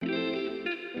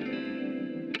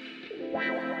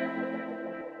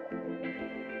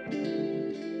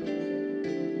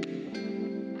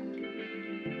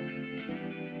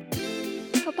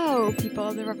Hello, people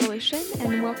of the revolution,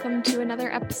 and welcome to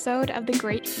another episode of the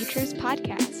Great Futures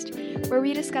podcast, where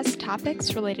we discuss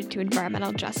topics related to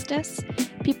environmental justice,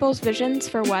 people's visions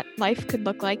for what life could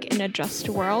look like in a just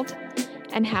world,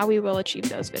 and how we will achieve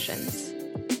those visions.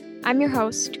 I'm your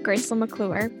host, Gracelyn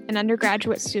McClure, an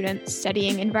undergraduate student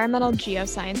studying environmental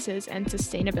geosciences and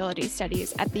sustainability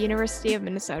studies at the University of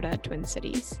Minnesota, Twin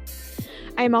Cities.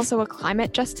 I am also a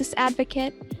climate justice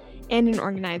advocate and an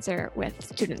organizer with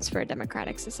Students for a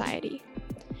Democratic Society.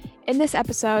 In this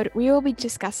episode, we will be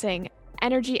discussing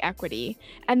energy equity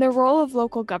and the role of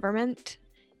local government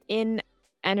in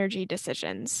energy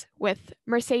decisions with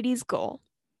Mercedes Gohl.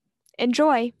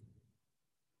 Enjoy!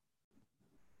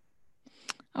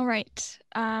 All right.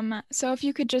 So if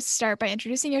you could just start by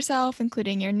introducing yourself,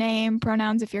 including your name,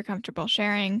 pronouns if you're comfortable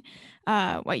sharing,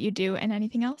 what you do, and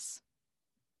anything else.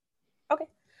 Okay.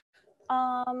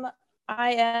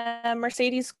 I am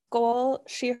Mercedes Gohl,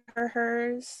 she, her,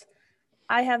 hers.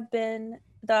 I have been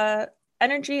the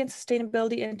energy and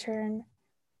sustainability intern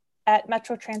at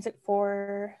Metro Transit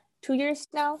for 2 years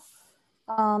now.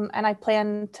 And I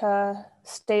plan to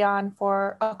stay on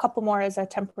for a couple more as a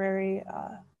temporary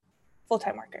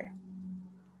full-time worker.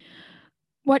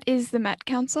 What is the Met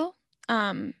Council?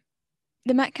 The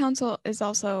Met Council is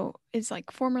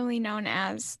formerly known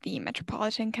as the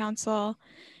Metropolitan Council,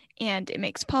 and it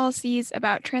makes policies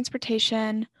about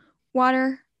transportation,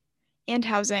 water, and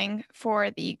housing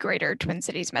for the greater Twin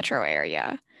Cities metro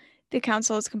area. The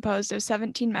council is composed of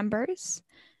 17 members,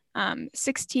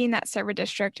 16 that serve a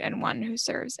district, and one who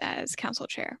serves as council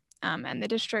chair. And the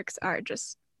districts are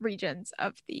just regions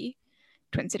of the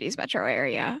Twin Cities metro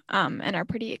area and are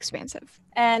pretty expansive.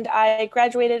 And I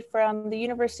graduated from the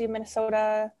University of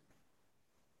Minnesota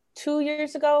 2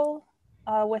 years ago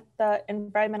with the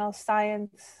environmental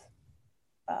science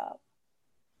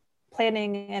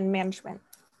planning and management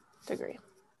degree.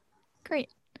 Great.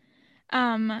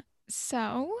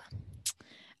 So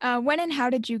when and how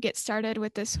did you get started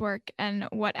with this work, and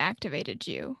what activated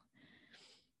you?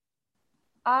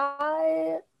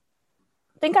 I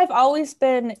think I've always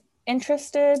been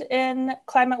interested in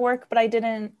climate work, but I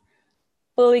didn't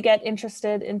fully get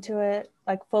interested into it,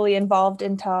 like fully involved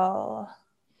until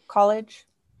college.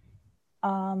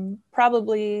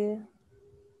 Probably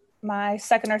my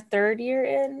second or third year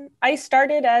in. I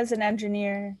started as an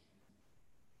engineer,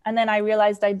 and then I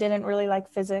realized I didn't really like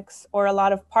physics or a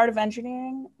lot of part of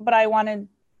engineering, but I wanted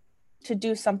to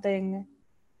do something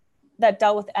that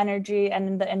dealt with energy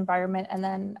and the environment. And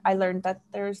then I learned that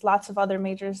there's lots of other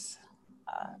majors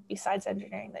besides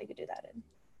engineering that you could do that in.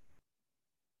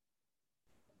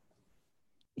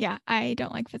 Yeah, I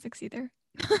don't like physics either.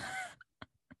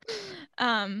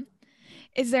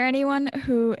 Is there anyone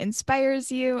who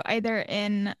inspires you either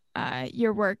in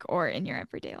your work or in your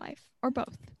everyday life, or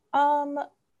both?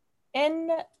 In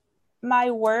my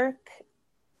work,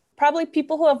 probably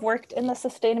people who have worked in the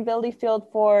sustainability field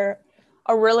for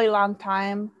a really long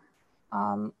time.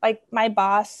 Like my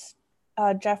boss,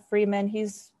 Jeff Freeman,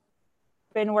 he's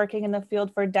been working in the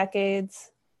field for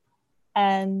decades.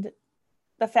 And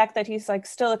the fact that he's like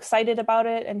still excited about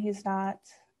it and he's not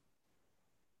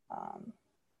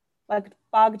like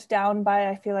bogged down by,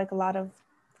 I feel like, a lot of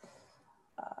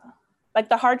like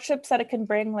the hardships that it can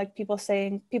bring, like people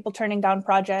turning down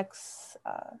projects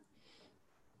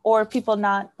or people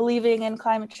not believing in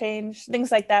climate change,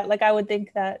 things like that. Like I would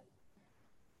think that,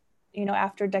 you know,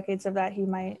 after decades of that, he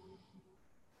might,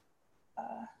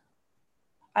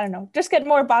 I don't know, just get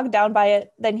more bogged down by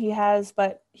it than he has,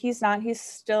 but he's not. He's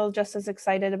still just as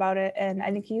excited about it. And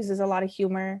I think he uses a lot of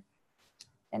humor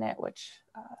in it, which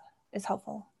is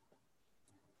helpful.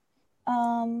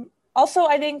 Also,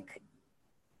 I think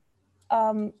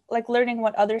like learning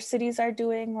what other cities are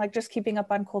doing, like just keeping up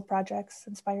on cool projects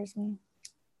inspires me.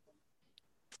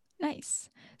 Nice.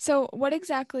 So what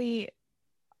exactly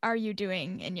are you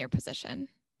doing in your position?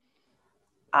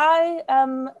 I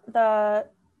am the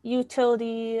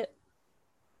utility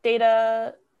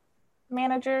data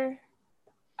manager.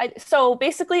 So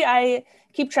basically I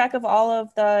keep track of all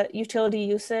of the utility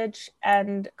usage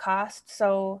and cost.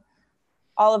 So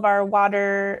all of our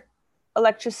water,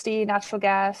 electricity, natural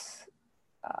gas,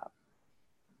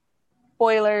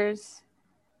 boilers,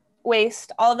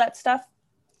 waste, all of that stuff.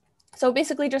 So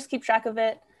basically just keep track of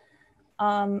it.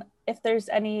 If there's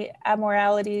any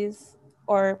abnormalities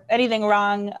or anything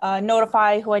wrong,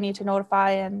 notify who I need to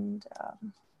notify, and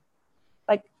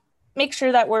like make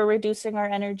sure that we're reducing our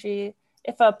energy.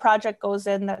 If a project goes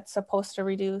in that's supposed to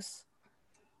reduce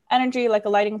energy, like a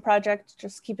lighting project,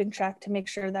 just keeping track to make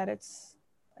sure that it's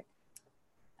like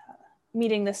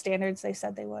meeting the standards they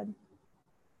said they would.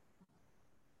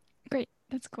 Great,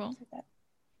 that's cool. Like that.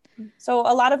 So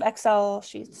a lot of Excel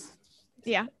sheets.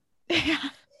 Yeah.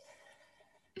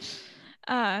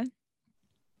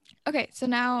 Okay, so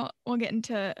now we'll get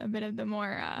into a bit of the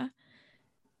more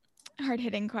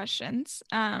hard-hitting questions.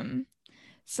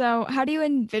 So how do you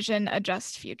envision a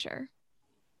just future?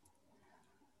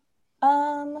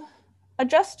 A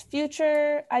just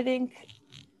future, I think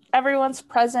everyone's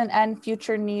present and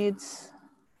future needs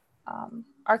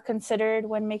are considered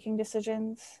when making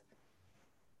decisions.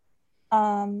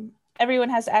 Everyone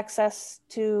has access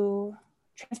to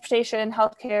transportation,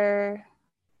 healthcare,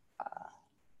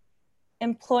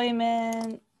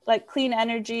 employment, like clean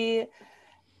energy,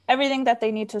 everything that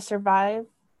they need to survive.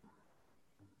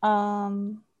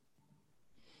 And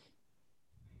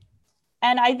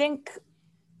I think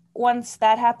once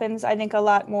that happens, I think a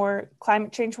lot more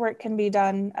climate change work can be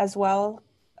done as well.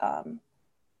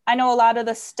 I know a lot of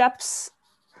the steps,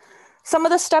 some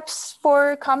of the steps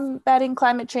for combating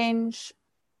climate change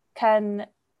can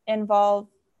involve,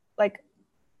 like,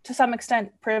 to some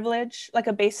extent, privilege, like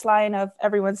a baseline of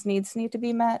everyone's needs need to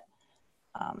be met.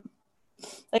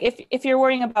 Like if you're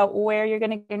worrying about where you're going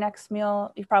to get your next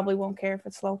meal, you probably won't care if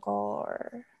it's local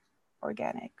or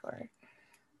organic or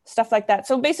stuff like that.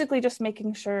 So basically just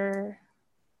making sure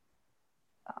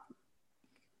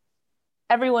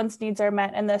everyone's needs are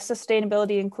met, and the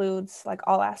sustainability includes like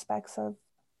all aspects of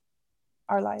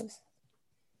our lives.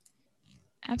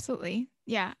 Absolutely.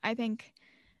 Yeah, I think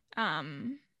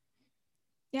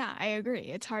yeah, I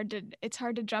agree. It's hard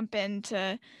to jump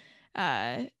into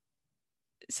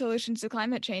solutions to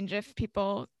climate change if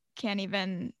people can't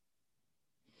even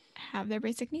have their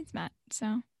basic needs met.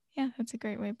 So yeah, that's a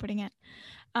great way of putting it.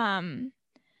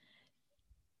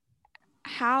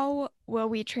 How will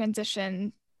we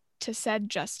transition to said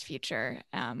just future?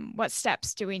 What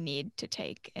steps do we need to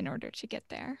take in order to get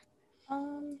there?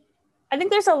 I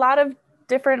think there's a lot of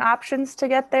different options to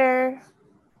get there.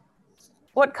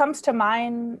 What comes to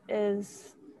mind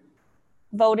is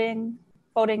voting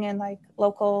in like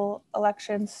local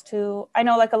elections too. I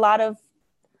know like a lot of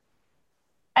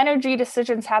energy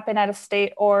decisions happen at a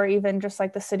state or even just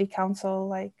like the city council.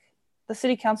 Like the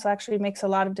city council actually makes a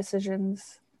lot of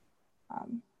decisions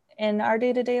in our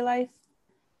day-to-day life.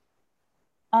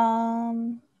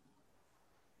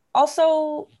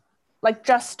 Also, like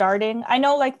just starting. I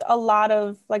know like a lot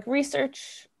of like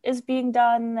research is being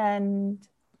done and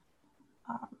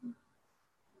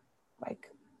like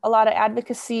a lot of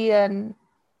advocacy, and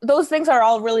those things are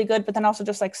all really good, but then also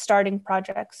just like starting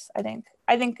projects. I think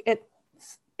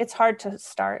it's hard to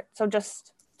start. So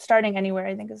just starting anywhere,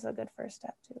 I think, is a good first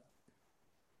step too.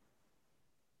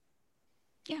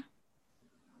 Yeah,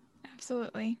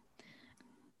 absolutely.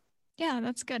 Yeah,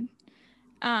 that's good.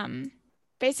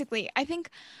 Basically, I think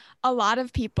a lot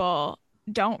of people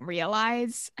don't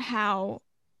realize how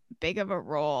big of a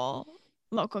role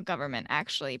local government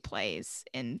actually plays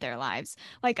in their lives.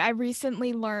 Like I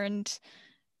recently learned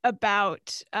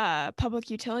about public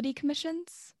utility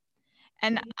commissions,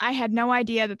 and I had no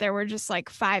idea that there were just like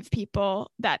 5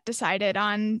 people that decided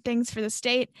on things for the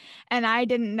state. And I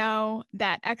didn't know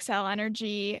that XL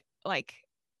Energy, like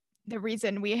the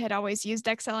reason we had always used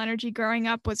XL Energy growing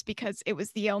up was because it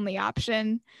was the only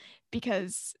option,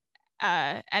 because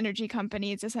energy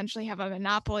companies essentially have a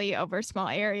monopoly over small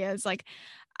areas. Like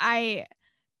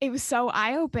it was so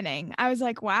eye-opening. I was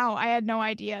like, wow, I had no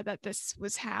idea that this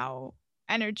was how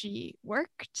energy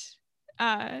worked.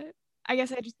 I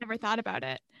guess I just never thought about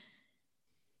it.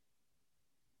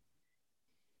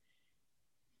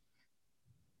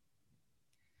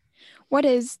 What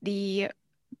is the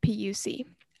PUC,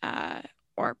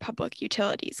 or Public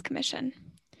Utilities Commission?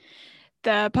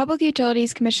 The Public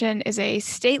Utilities Commission is a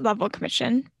state-level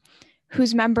commission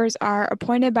whose members are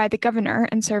appointed by the governor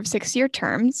and serve 6-year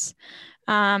terms.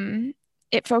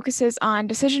 It focuses on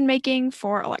decision-making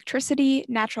for electricity,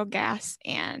 natural gas,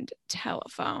 and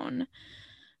telephone.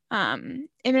 In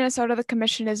Minnesota, the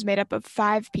commission is made up of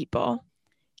 5 people: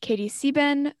 Katie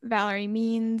Sieben, Valerie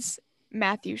Means,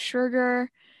 Matthew Schurger,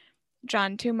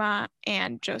 John Tuma,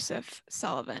 and Joseph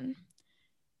Sullivan.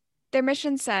 Their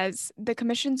mission says the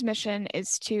commission's mission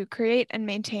is to create and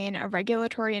maintain a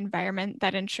regulatory environment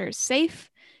that ensures safe,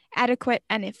 adequate,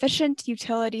 and efficient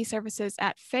utility services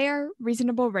at fair,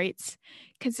 reasonable rates,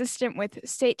 consistent with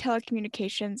state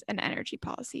telecommunications and energy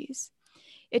policies.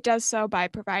 It does so by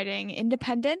providing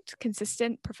independent,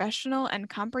 consistent, professional, and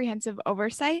comprehensive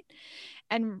oversight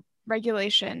and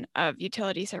regulation of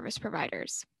utility service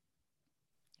providers.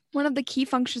 One of the key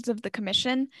functions of the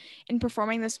Commission in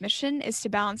performing this mission is to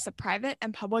balance the private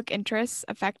and public interests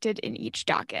affected in each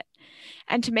docket,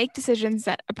 and to make decisions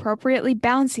that appropriately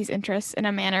balance these interests in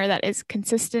a manner that is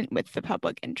consistent with the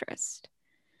public interest.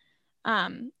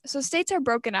 So states are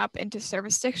broken up into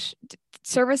service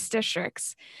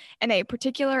districts, and a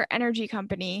particular energy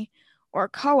company or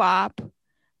co-op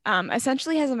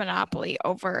essentially has a monopoly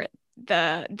over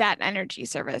that energy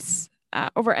service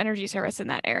in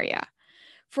that area.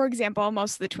 For example,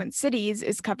 most of the Twin Cities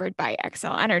is covered by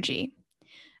Xcel Energy.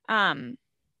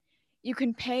 You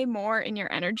can pay more in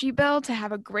your energy bill to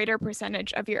have a greater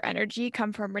percentage of your energy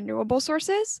come from renewable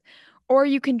sources, or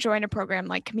you can join a program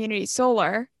like community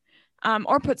solar,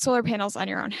 or put solar panels on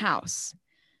your own house.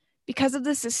 Because of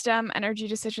the system, energy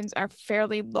decisions are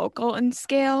fairly local in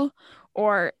scale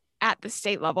or at the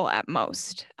state level at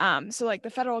most. So like the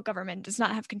federal government does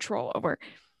not have control over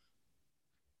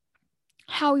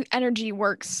how energy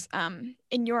works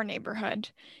in your neighborhood,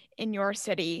 in your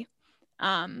city.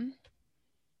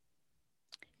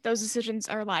 Those decisions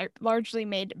are largely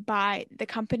made by the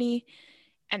company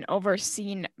and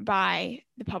overseen by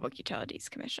the Public Utilities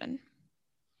Commission.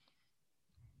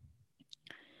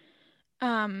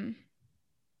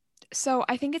 So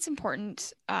I think it's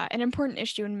important, an important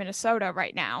issue in Minnesota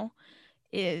right now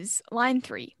is Line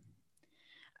 3.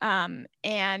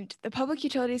 And the Public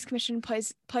Utilities Commission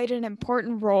played an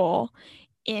important role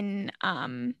in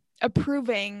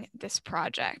approving this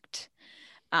project.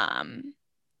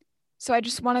 So I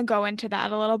just want to go into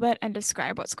that a little bit and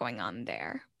describe what's going on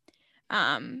there.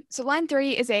 So Line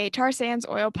 3 is a tar sands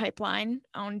oil pipeline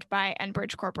owned by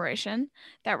Enbridge Corporation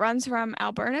that runs from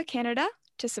Alberta, Canada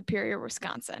to Superior,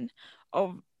 Wisconsin,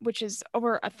 which is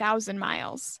over 1,000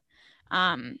 miles.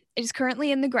 It is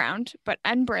currently in the ground, but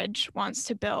Enbridge wants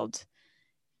to build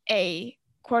a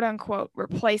quote-unquote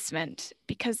replacement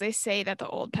because they say that the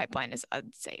old pipeline is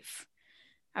unsafe.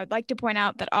 I would like to point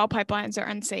out that all pipelines are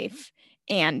unsafe,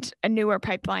 and a newer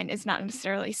pipeline is not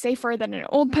necessarily safer than an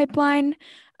old pipeline.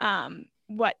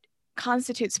 What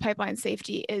constitutes pipeline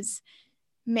safety is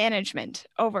management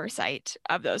oversight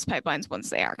of those pipelines once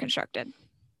they are constructed.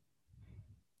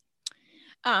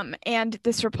 And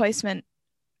this replacement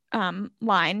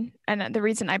line, and the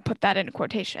reason I put that in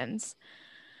quotations,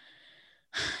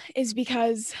 is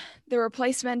because the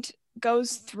replacement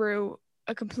goes through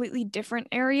a completely different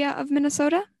area of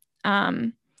Minnesota.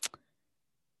 And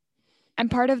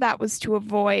part of that was to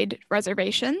avoid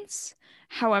reservations.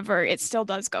 However, it still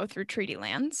does go through treaty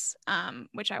lands,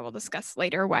 which I will discuss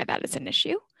later why that is an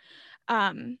issue.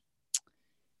 But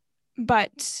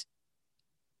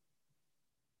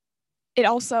it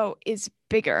also is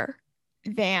bigger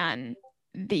than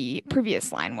the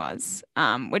previous line was,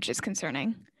 which is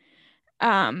concerning.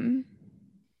 Why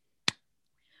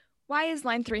is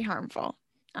Line 3 harmful?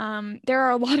 There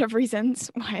are a lot of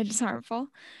reasons why it is harmful,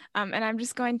 and I'm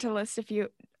just going to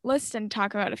list and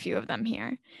talk about a few of them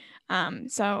here.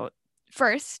 So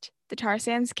first, the tar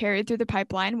sands carried through the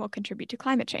pipeline will contribute to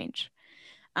climate change.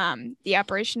 The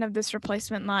operation of this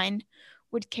replacement line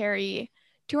would carry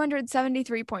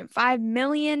 273.5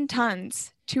 million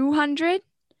tons,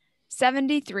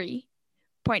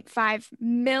 273.5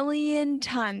 million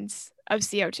tons of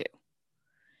CO2.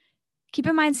 Keep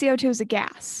in mind, CO2 is a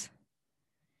gas,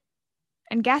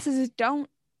 and gases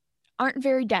aren't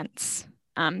very dense.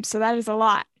 So that is a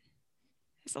lot.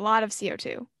 It's a lot of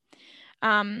CO2,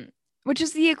 which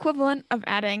is the equivalent of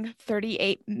adding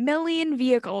 38 million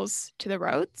vehicles to the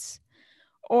roads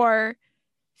or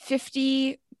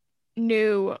 50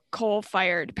 new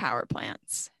coal-fired power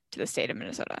plants to the state of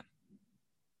Minnesota.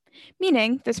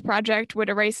 Meaning this project would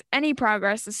erase any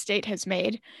progress the state has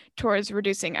made towards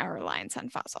reducing our reliance on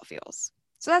fossil fuels.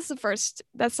 So that's the first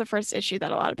issue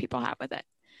that a lot of people have with it.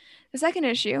 The second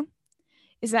issue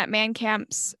is that man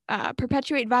camps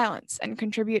perpetuate violence and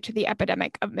contribute to the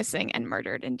epidemic of missing and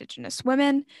murdered Indigenous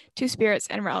women, Two-Spirits,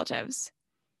 and relatives.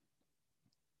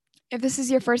 If this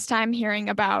is your first time hearing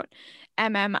about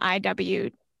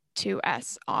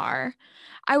MMIW2SR,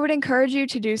 I would encourage you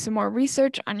to do some more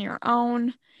research on your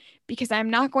own, because I'm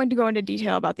not going to go into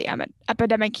detail about the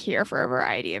epidemic here for a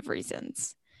variety of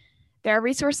reasons. There are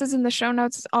resources in the show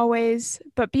notes as always,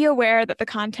 but be aware that the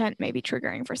content may be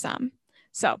triggering for some.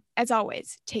 So, as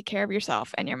always, take care of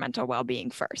yourself and your mental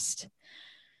well-being first.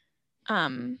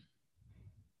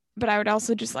 But I would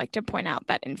also just like to point out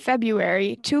that in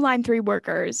February, 2 Line 3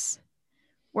 workers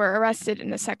were arrested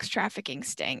in a sex trafficking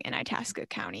sting in Itasca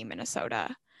County,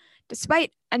 Minnesota,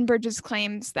 despite Enbridge's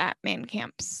claims that man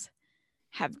camps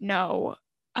man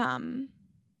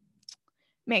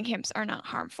camps are not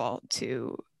harmful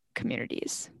to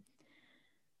communities.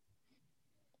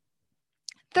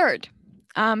 Third,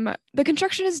 the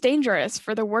construction is dangerous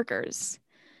for the workers,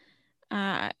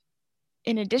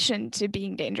 in addition to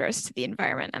being dangerous to the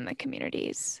environment and the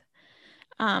communities.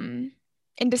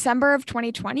 In December of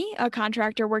 2020, a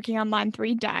contractor working on Line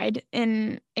 3 died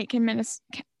in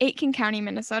Aitkin County,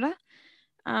 Minnesota.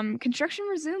 Construction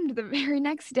resumed the very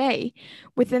next day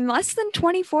within less than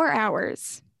 24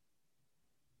 hours.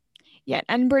 Yet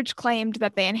Enbridge claimed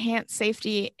that they enhanced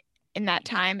safety in that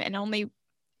time and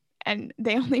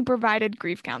they only provided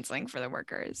grief counseling for the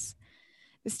workers.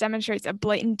 This demonstrates a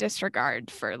blatant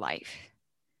disregard for life.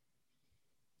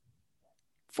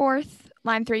 Fourth,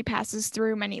 Line 3 passes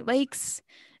through many lakes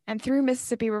and through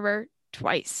Mississippi River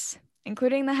twice,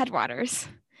 including the headwaters.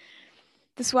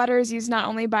 This water is used not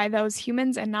only by those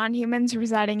humans and non-humans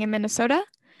residing in Minnesota,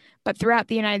 but throughout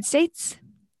the United States,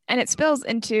 and it spills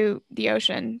into the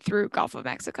ocean through Gulf of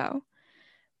Mexico.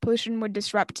 Pollution would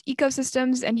disrupt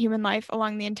ecosystems and human life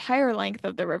along the entire length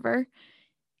of the river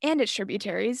and its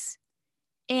tributaries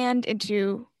and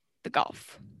into the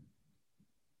Gulf.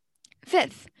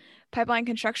 Fifth, pipeline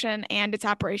construction and its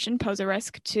operation pose a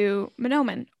risk to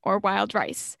Monoman, or wild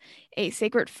rice, a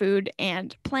sacred food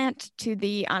and plant to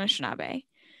the Anishinaabe.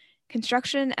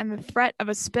 Construction and the threat of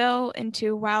a spill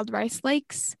into wild rice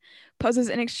lakes poses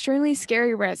an extremely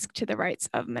scary risk to the rights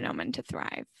of Monoman to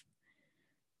thrive.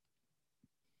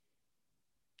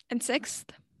 And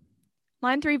sixth,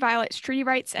 Line 3 violates treaty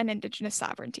rights and Indigenous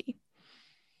sovereignty.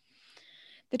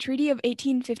 The Treaty of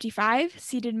 1855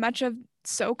 ceded much of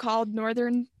so-called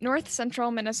north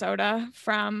central Minnesota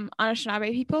from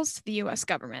Anishinaabe peoples to the U.S.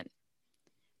 government.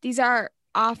 These are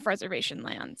off-reservation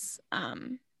lands.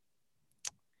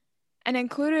 And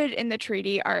included in the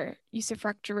treaty are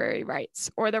usufructuary rights,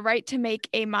 or the right to make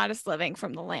a modest living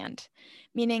from the land,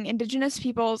 meaning Indigenous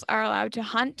peoples are allowed to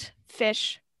hunt,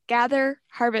 fish, gather,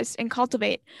 harvest, and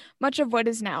cultivate much of what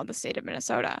is now the state of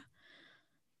Minnesota.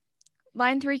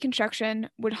 Line 3 construction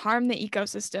would harm the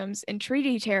ecosystems in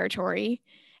treaty territory,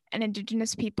 and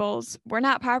Indigenous peoples were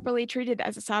not properly treated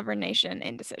as a sovereign nation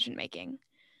in decision-making.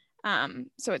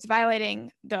 So it's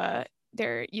violating their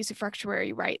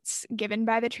usufructuary rights given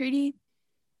by the treaty,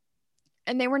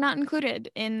 and they were not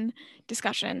included in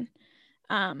discussion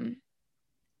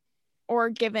or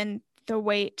given the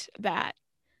weight that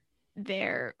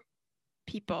their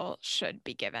people should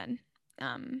be given.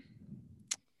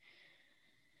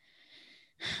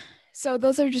 So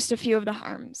those are just a few of the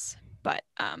harms, but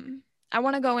I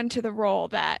want to go into the role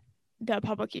that the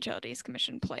Public Utilities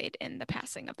Commission played in the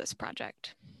passing of this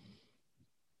project.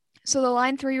 So the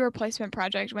Line 3 replacement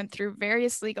project went through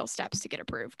various legal steps to get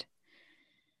approved.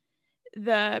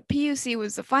 The PUC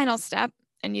was the final step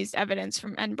and used evidence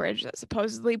from Enbridge that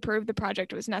supposedly proved the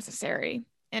project was necessary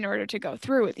in order to go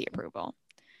through with the approval.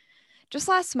 Just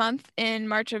last month, in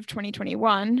March of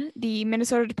 2021, the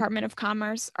Minnesota Department of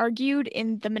Commerce argued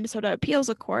in the Minnesota Appeals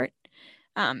Court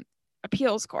that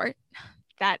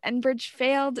Enbridge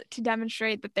failed to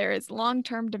demonstrate that there is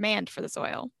long-term demand for this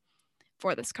oil,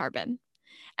 for this carbon.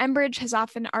 Enbridge has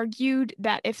often argued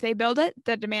that if they build it,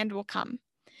 the demand will come.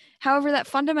 However, that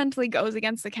fundamentally goes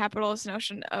against the capitalist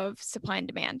notion of supply and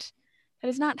demand. That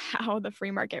is not how the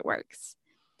free market works.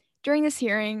 During this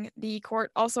hearing, the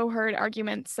court also heard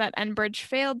arguments that Enbridge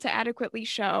failed to adequately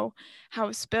show how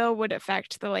a spill would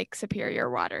affect the Lake Superior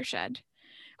watershed.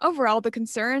 Overall, the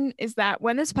concern is that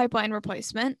when this pipeline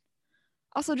replacement,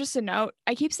 also just a note,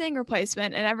 I keep saying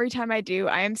replacement, and every time I do,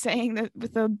 I am saying that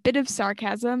with a bit of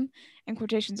sarcasm and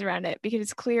quotations around it, because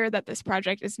it's clear that this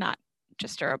project is not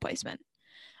just a replacement.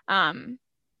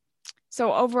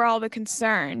 So overall, the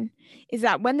concern is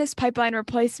that when this pipeline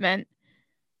replacement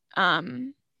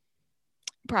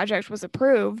project was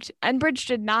approved, Enbridge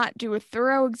did not do a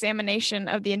thorough examination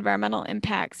of the environmental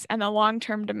impacts and the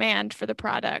long-term demand for the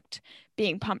product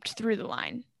being pumped through the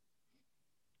line.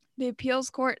 The appeals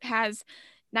court has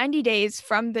 90 days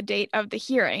from the date of the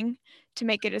hearing to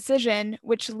make a decision,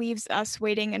 which leaves us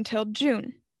waiting until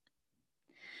June.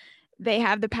 They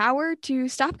have the power to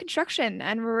stop construction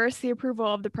and reverse the approval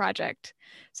of the project.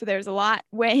 So there's a lot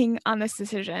weighing on this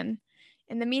decision.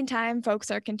 In the meantime,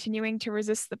 folks are continuing to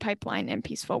resist the pipeline in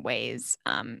peaceful ways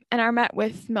and are met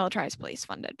with militarized police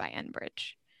funded by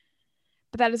Enbridge.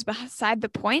 But that is beside the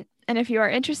point. And if you are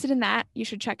interested in that, you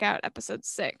should check out episode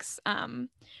 6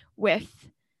 with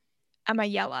Emma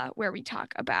Yella, where we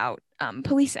talk about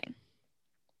policing.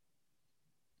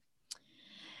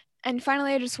 And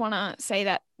finally, I just want to say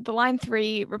that the Line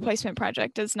 3 replacement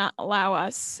project does not allow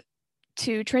us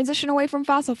to transition away from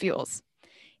fossil fuels.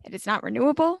 It is not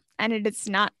renewable, and it is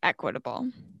not equitable.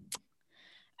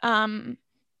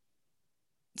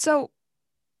 So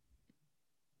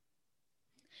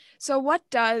what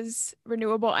does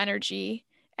renewable energy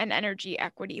and energy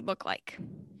equity look like?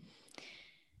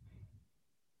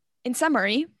 In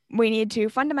summary, we need to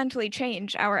fundamentally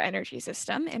change our energy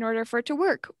system in order for it to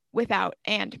work without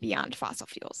and beyond fossil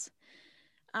fuels.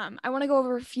 I want to go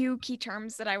over a few key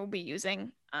terms that I will be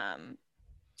using and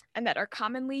that are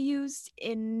commonly used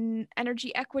in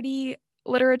energy equity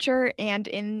literature and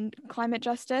in climate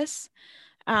justice.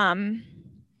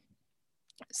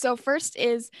 So first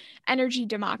is energy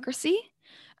democracy,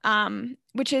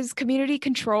 which is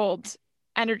community-controlled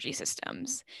energy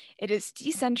systems. It is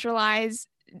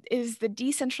the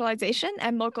decentralization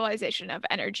and localization of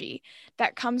energy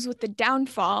that comes with the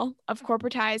downfall of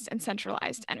corporatized and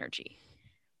centralized energy.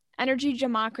 Energy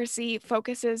democracy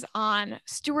focuses on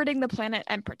stewarding the planet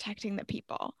and protecting the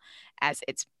people as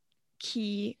its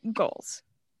key goals.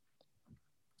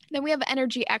 Then we have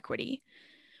energy equity,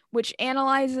 which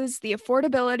analyzes the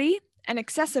affordability and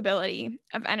accessibility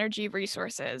of energy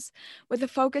resources with a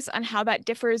focus on how that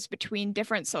differs between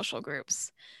different social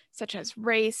groups, such as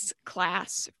race,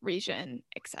 class, region,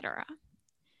 etc.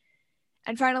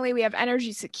 And finally, we have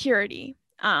energy security,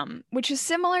 which is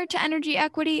similar to energy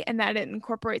equity in that it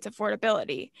incorporates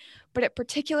affordability, but it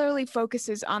particularly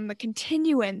focuses on the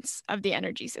continuance of the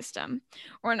energy system,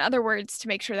 or in other words, to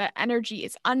make sure that energy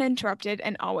is uninterrupted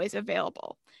and always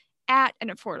available at an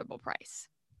affordable price.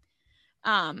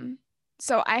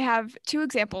 So I have two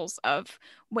examples of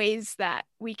ways that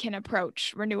we can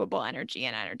approach renewable energy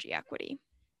and energy equity.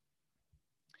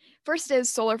 First is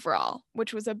Solar for All,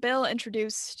 which was a bill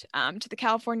introduced to the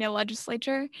California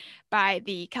legislature by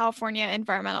the California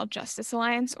Environmental Justice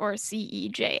Alliance, or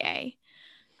CEJA.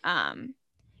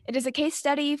 It is a case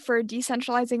study for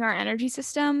decentralizing our energy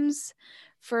systems,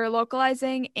 for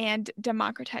localizing and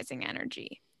democratizing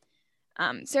energy.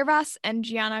 Servas and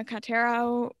Gian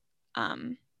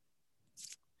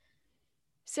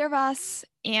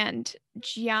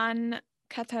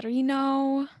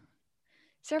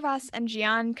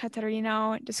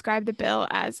Caterino described the bill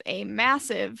as a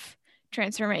massive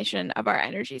transformation of our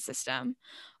energy system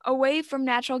away from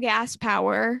natural gas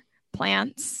power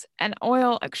plants and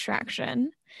oil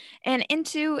extraction and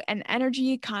into an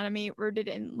energy economy rooted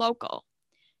in local,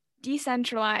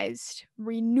 decentralized,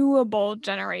 renewable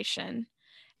generation,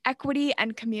 equity,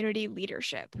 and community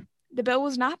leadership. The bill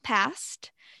was not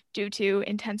passed due to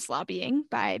intense lobbying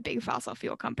by big fossil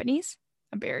fuel companies,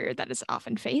 a barrier that is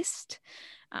often faced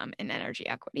in energy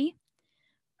equity,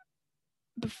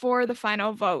 before the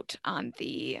final vote on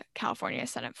the California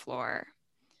Senate floor.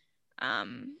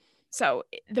 So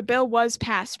the bill was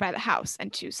passed by the House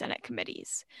and two Senate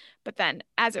committees. But then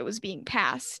as it was being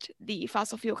passed, the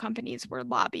fossil fuel companies were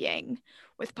lobbying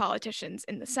with politicians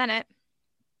in the Senate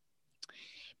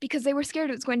because they were scared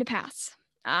it was going to pass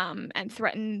and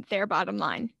threaten their bottom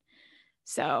line.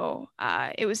 So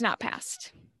it was not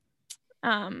passed.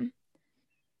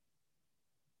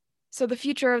 So the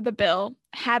future of the bill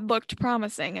had looked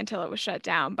promising until it was shut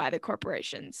down by the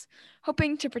corporations,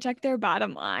 hoping to protect their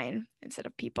bottom line instead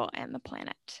of people and the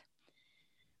planet.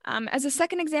 As a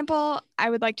second example, I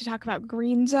would like to talk about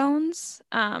green zones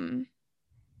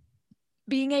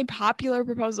being a popular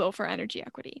proposal for energy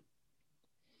equity.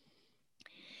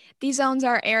 These zones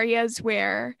are areas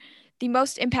where the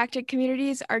most impacted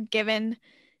communities are given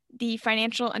the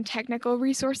financial and technical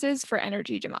resources for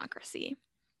energy democracy.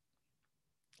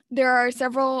 There are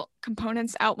several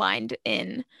components outlined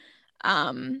in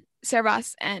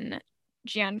Servas and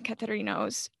Gian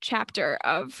Caterino's chapter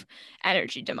of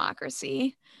energy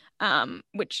democracy,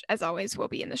 which, as always, will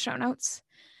be in the show notes.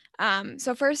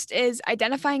 So first is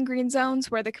identifying green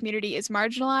zones where the community is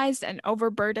marginalized and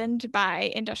overburdened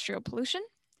by industrial pollution.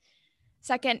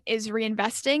 Second is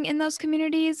reinvesting in those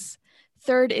communities.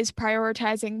 Third is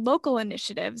prioritizing local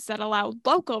initiatives that allow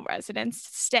local residents to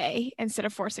stay instead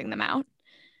of forcing them out.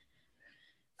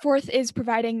 Fourth is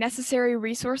providing necessary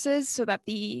resources so that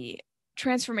the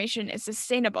transformation is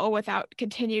sustainable without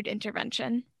continued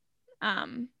intervention.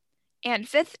 And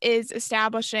fifth is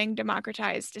establishing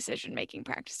democratized decision-making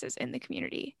practices in the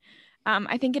community.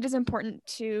 I think it is important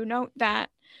to note that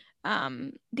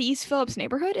the East Phillips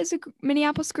neighborhood is a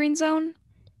Minneapolis green zone.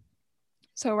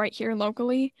 So right here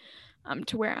locally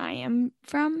to where I am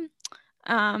from.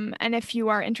 And if you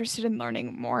are interested in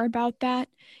learning more about that,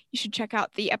 you should check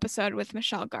out the episode with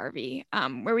Michelle Garvey,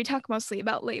 where we talk mostly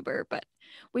about labor, but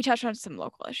we touch on some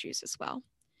local issues as well.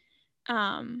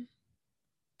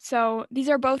 So these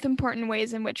are both important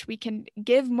ways in which we can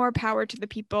give more power to the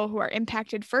people who are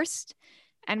impacted first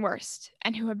and worst,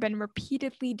 and who have been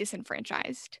repeatedly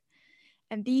disenfranchised.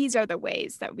 And these are the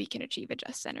ways that we can achieve a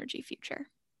just energy future.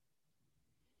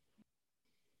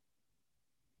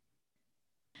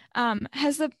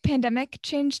 Has the pandemic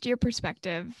changed your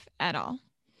perspective at all?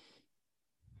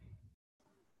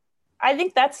 I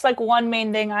think that's like one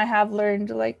main thing I have learned,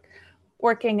 like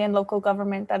working in local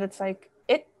government, that it's like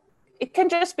it can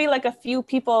just be like a few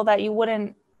people that you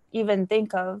wouldn't even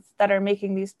think of that are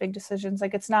making these big decisions.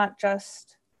 Like it's not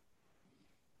just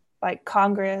like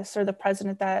Congress or the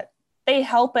president, that they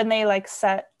help and they like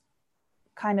set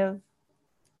kind of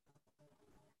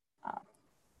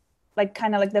like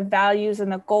the values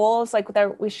and the goals like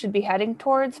that we should be heading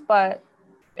towards, but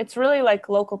it's really like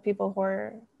local people who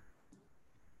are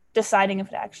deciding if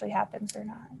it actually happens or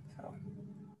not. So.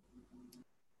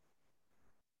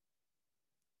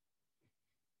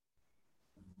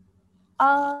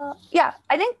 Yeah,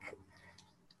 I think,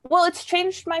 well, it's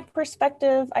changed my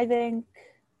perspective. I think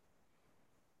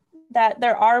that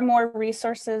there are more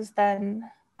resources than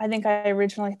I think I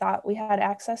originally thought we had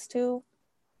access to.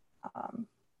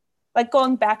 Like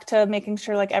going back to making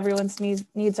sure like everyone's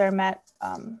needs are met.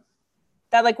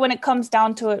 That like when it comes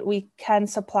down to it, we can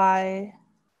supply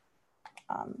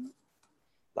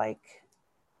like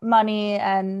money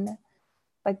and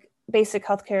like basic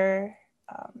healthcare.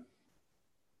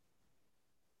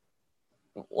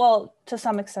 Well, to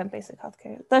some extent, basic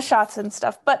healthcare, the shots and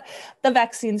stuff, but the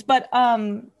vaccines. But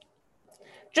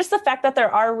just the fact that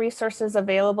there are resources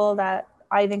available that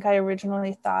I think I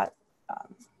originally thought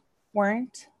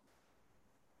weren't.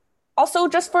 Also,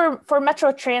 just for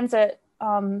Metro Transit,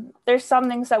 there's some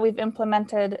things that we've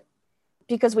implemented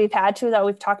because we've had to, that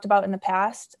we've talked about in the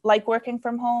past, like working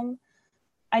from home.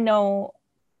 I know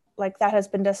like that has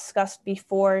been discussed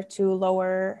before to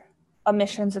lower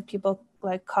emissions of people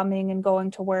like coming and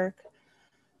going to work.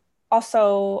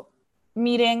 Also,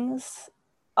 meetings.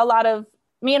 A lot of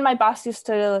me and my boss used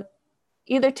to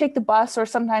either take the bus or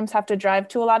sometimes have to drive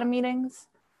to a lot of meetings.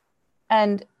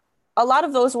 And a lot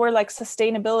of those were like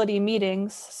sustainability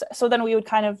meetings. So then we would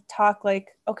kind of talk like,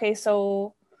 okay,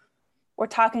 so we're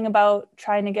talking about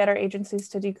trying to get our agencies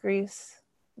to decrease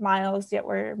miles, yet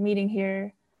we're meeting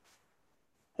here.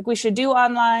 Like we should do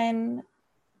online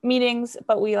meetings,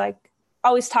 but we like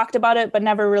always talked about it, but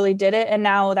never really did it. And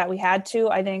now that we had to,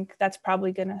 I think that's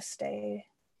probably gonna stay.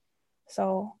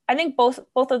 So I think both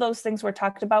of those things were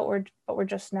talked about, but were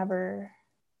just never,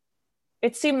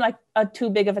 it seemed like a too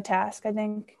big of a task, I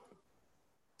think.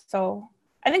 So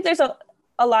I think there's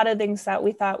a lot of things that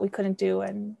we thought we couldn't do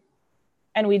and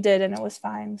we did, and it was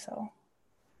fine. So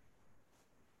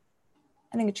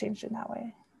I think it changed in that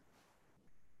way.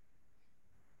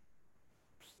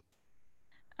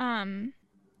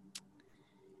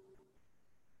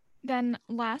 Then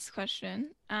last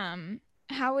question,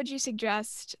 how would you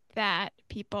suggest that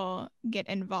people get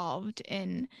involved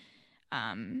in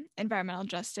environmental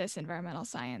justice, environmental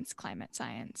science, climate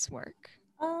science work?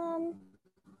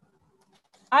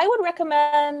 I would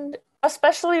recommend,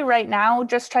 especially right now,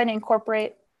 just trying to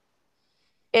incorporate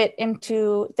it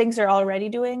into things they're already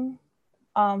doing.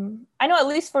 I know at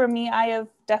least for me, I have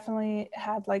definitely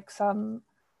had like some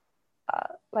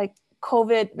like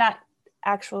COVID, not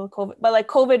actual COVID, but like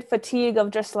COVID fatigue of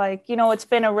just like, you know, it's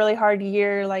been a really hard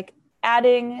year. Like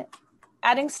adding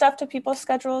stuff to people's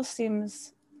schedules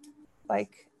seems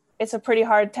like it's a pretty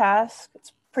hard task.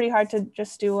 It's pretty hard to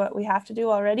just do what we have to do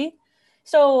already.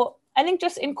 So I think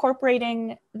just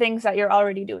incorporating things that you're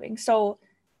already doing. So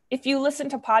if you listen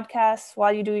to podcasts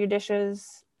while you do your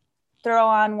dishes, throw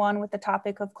on one with the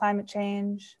topic of climate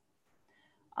change.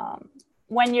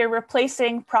 When you're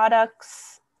replacing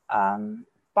products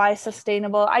by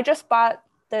sustainable, I just bought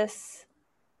this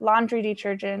laundry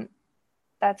detergent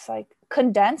that's like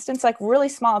condensed. It's like really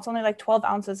small. It's only like 12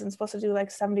 ounces and supposed to do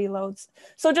like 70 loads.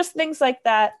 So just things like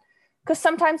that, because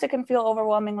sometimes it can feel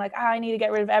overwhelming, like, I need to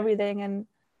get rid of everything and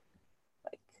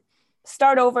like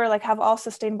start over, like have all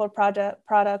sustainable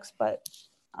products, but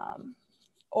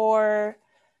or,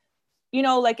 you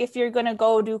know, like if you're going to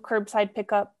go do curbside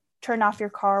pickup, turn off your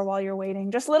car while you're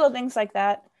waiting, just little things like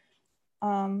that.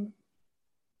 And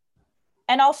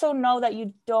also know that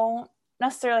you don't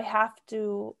necessarily have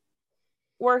to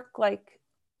work like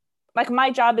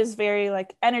my job is very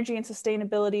like energy and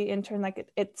sustainability intern, like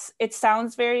it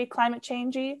sounds very climate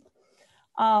changey,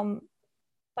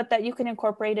 but that you can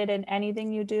incorporate it in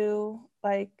anything you do.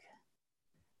 Like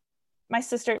my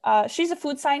sister, she's a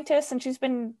food scientist and she's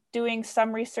been doing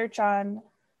some research on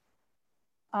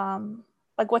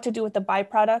like what to do with the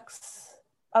byproducts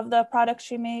of the products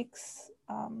she makes.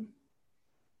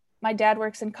 My dad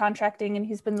works in contracting and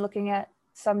he's been looking at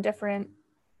some different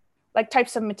like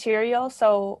types of material.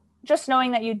 So just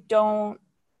knowing that it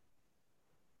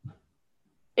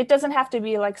doesn't have to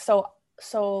be like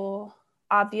so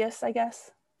obvious, I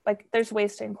guess. Like there's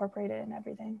ways to incorporate it in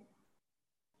everything.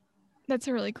 That's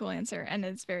a really cool answer, and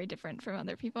it's very different from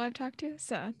other people I've talked to.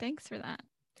 So thanks for that.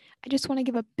 I just want to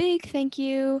give a big thank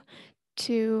you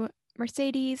to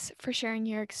Mercedes for sharing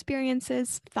your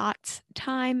experiences, thoughts,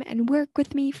 time, and work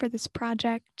with me for this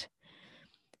project.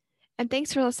 And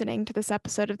thanks for listening to this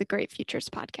episode of the Great Futures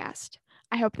podcast.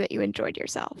 I hope that you enjoyed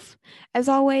yourself. As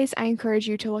always, I encourage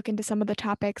you to look into some of the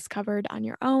topics covered on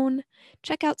your own,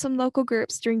 check out some local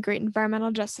groups doing great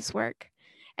environmental justice work,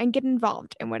 and get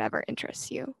involved in whatever interests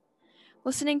you.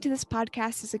 Listening to this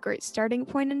podcast is a great starting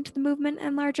point into the movement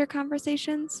and larger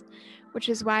conversations, which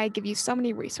is why I give you so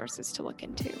many resources to look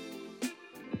into.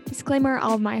 Disclaimer,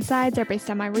 all of my asides are based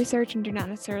on my research and do not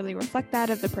necessarily reflect that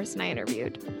of the person I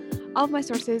interviewed. All of my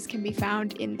sources can be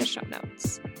found in the show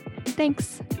notes.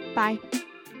 Thanks. Bye.